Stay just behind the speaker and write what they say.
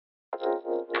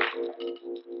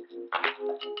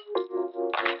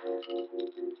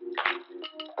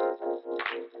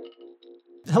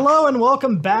Hello and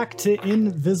welcome back to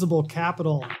Invisible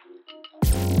Capital.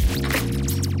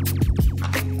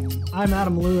 I'm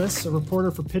Adam Lewis, a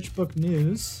reporter for PitchBook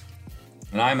News.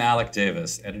 And I'm Alec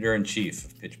Davis, editor-in-chief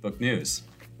of PitchBook News.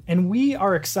 And we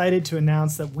are excited to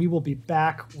announce that we will be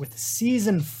back with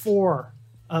season 4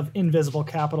 of Invisible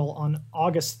Capital on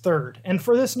August 3rd. And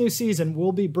for this new season,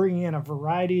 we'll be bringing in a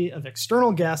variety of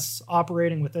external guests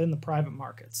operating within the private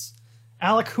markets.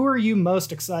 Alec, who are you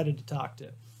most excited to talk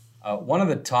to? One of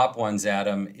the top ones,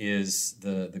 Adam, is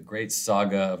the great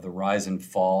saga of the rise and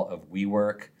fall of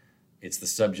WeWork. It's the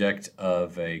subject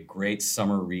of a great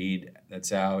summer read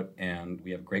that's out, and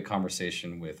we have a great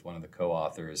conversation with one of the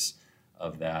co-authors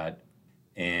of that.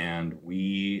 And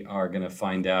we are going to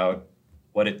find out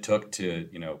what it took to,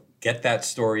 get that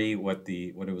story, what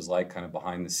it was like kind of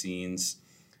behind the scenes.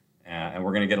 And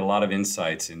we're going to get a lot of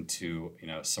insights into,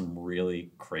 some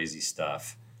really crazy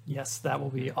stuff. Yes, that will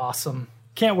be awesome.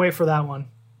 Can't wait for that one.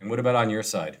 And what about on your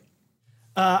side?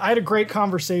 I had a great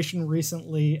conversation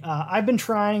recently. I've been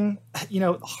trying,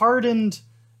 hardened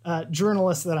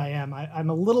journalist that I am. I'm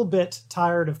a little bit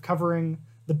tired of covering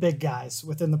the big guys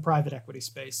within the private equity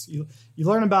space. You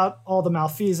learn about all the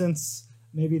malfeasance,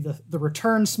 maybe the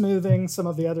return smoothing, some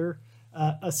of the other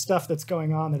stuff that's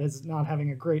going on that is not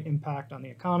having a great impact on the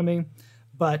economy.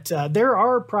 But there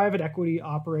are private equity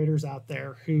operators out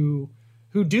there who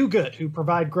do good, who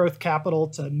provide growth capital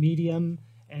to medium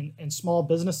and small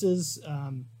businesses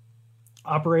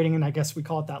operating in, I guess we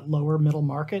call it that lower middle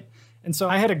market. And so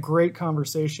I had a great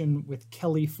conversation with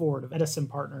Kelly Ford of Edison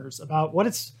Partners about what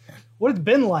it's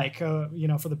been like,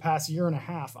 for the past year and a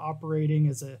half operating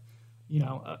as a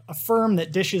firm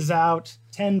that dishes out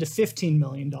 $10 to $15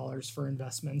 million for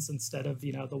investments instead of,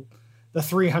 the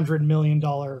 $300 million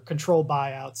control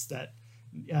buyouts that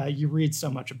you read so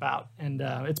much about. And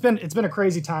it's been a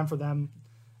crazy time for them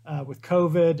with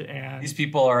COVID. And these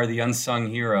people are the unsung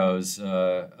heroes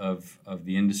of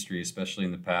the industry, especially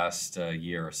in the past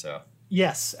year or so.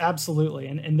 Yes, absolutely.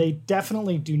 And they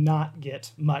definitely do not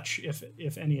get much,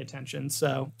 if any, attention.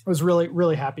 So I was really,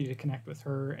 really happy to connect with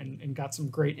her and got some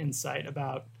great insight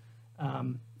about,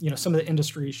 some of the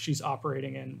industries she's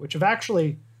operating in, which have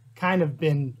actually kind of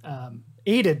been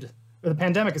aided, or the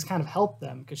pandemic has kind of helped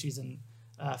them because she's in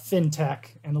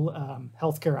fintech and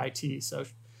healthcare IT. So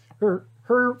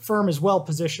her firm is well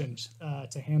positioned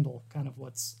to handle kind of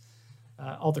what's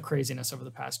all the craziness over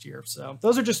the past year. So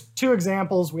those are just two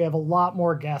examples. We have a lot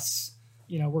more guests,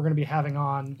 we're going to be having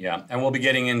on. Yeah, and we'll be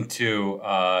getting into,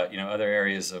 other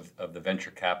areas of the venture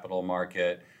capital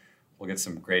market. We'll get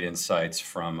some great insights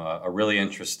from a really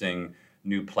interesting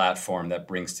new platform that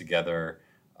brings together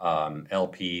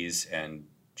LPs and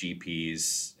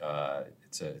GPs.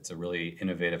 It's a really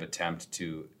innovative attempt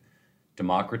to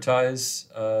democratize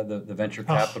the venture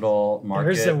capital market.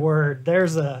 There's a word.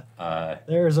 There's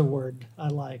a word I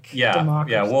like. Yeah,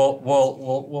 democracy. Yeah.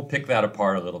 We'll pick that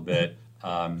apart a little bit.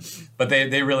 But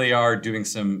they really are doing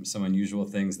some unusual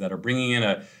things that are bringing in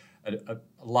a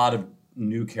lot of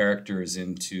new characters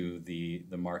into the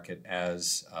market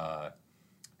as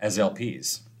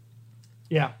LPs.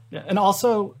 Yeah, and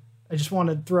also I just want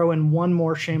to throw in one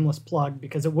more shameless plug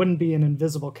because it wouldn't be an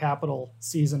Invisible Capital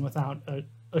season without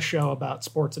a show about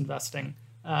sports investing.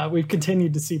 We've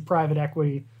continued to see private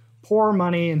equity pour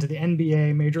money into the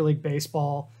NBA, Major League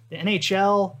Baseball, the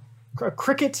NHL,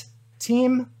 cricket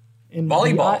team, in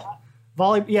volleyball.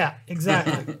 Yeah,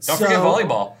 exactly. Don't forget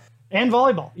volleyball. And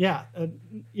volleyball, yeah.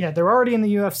 They're already in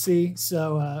the UFC,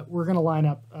 so we're going to line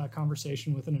up a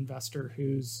conversation with an investor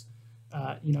who's,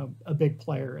 a big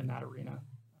player in that arena.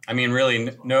 I mean,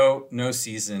 really, no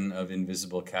season of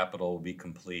Invisible Capital will be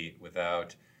complete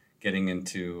without getting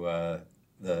into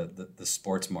the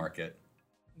sports market.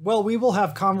 Well, we will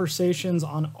have conversations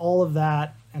on all of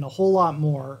that and a whole lot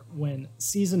more when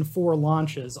season 4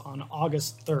 launches on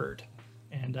August 3rd.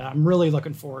 And I'm really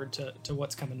looking forward to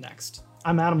what's coming next.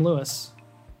 I'm Adam Lewis.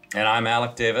 And I'm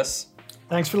Alec Davis.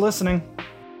 Thanks for listening.